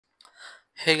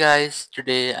Hey guys,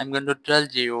 today I'm going to tell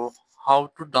you how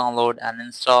to download and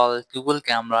install Google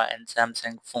Camera in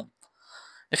Samsung phone.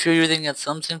 If you're using a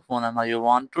Samsung phone and now you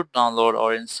want to download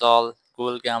or install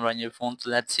Google Camera in your phone,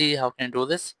 so let's see how can you do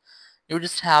this. You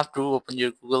just have to open your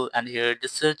Google and here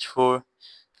just search for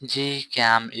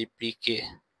Gcam APK.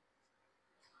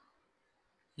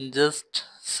 Just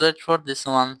search for this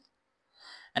one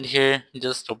and here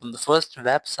just open the first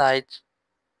website.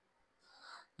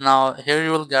 Now here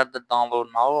you will get the download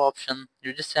now option.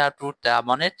 You just have to tap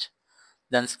on it.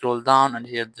 Then scroll down and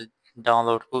here the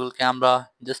download Google Camera,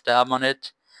 just tap on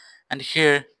it and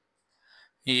here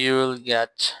you will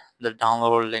get the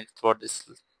download link for this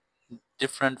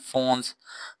different phones,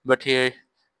 but here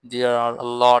there are a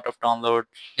lot of download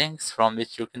links from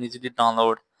which you can easily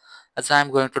download. As I'm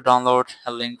going to download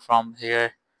a link from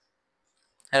here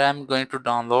I'm going to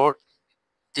download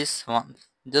this one.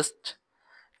 Just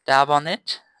tap on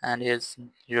it and here's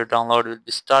your download will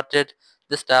be started.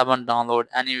 Just tap on download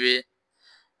anyway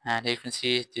and you can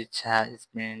see it has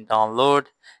been downloaded.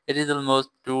 It is almost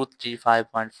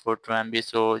 235.42 MB,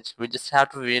 so we just have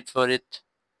to wait for it.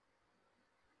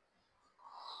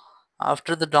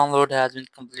 After the download has been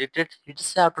completed, you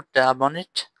just have to tap on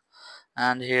it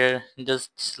and here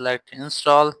just select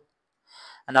install,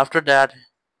 and after that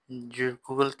your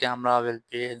Google Camera will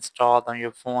be installed on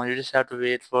your phone. You just have to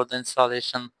wait for the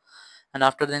installation, and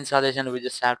after the installation we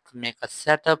just have to make a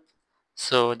setup.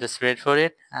 So just wait for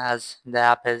it. As the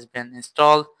app has been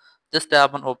installed, just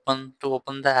tap on open to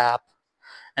open the app,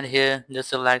 and here just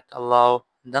select allow,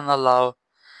 then allow,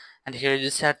 and here you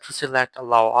just have to select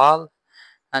allow all,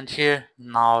 and here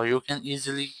now you can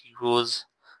easily use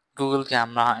Google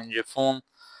Camera in your phone.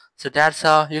 So that's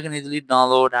how you can easily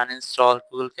download and install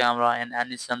Google Camera in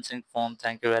any Samsung phone.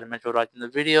 Thank you very much for watching the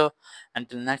video.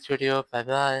 Until next video, bye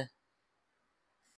bye.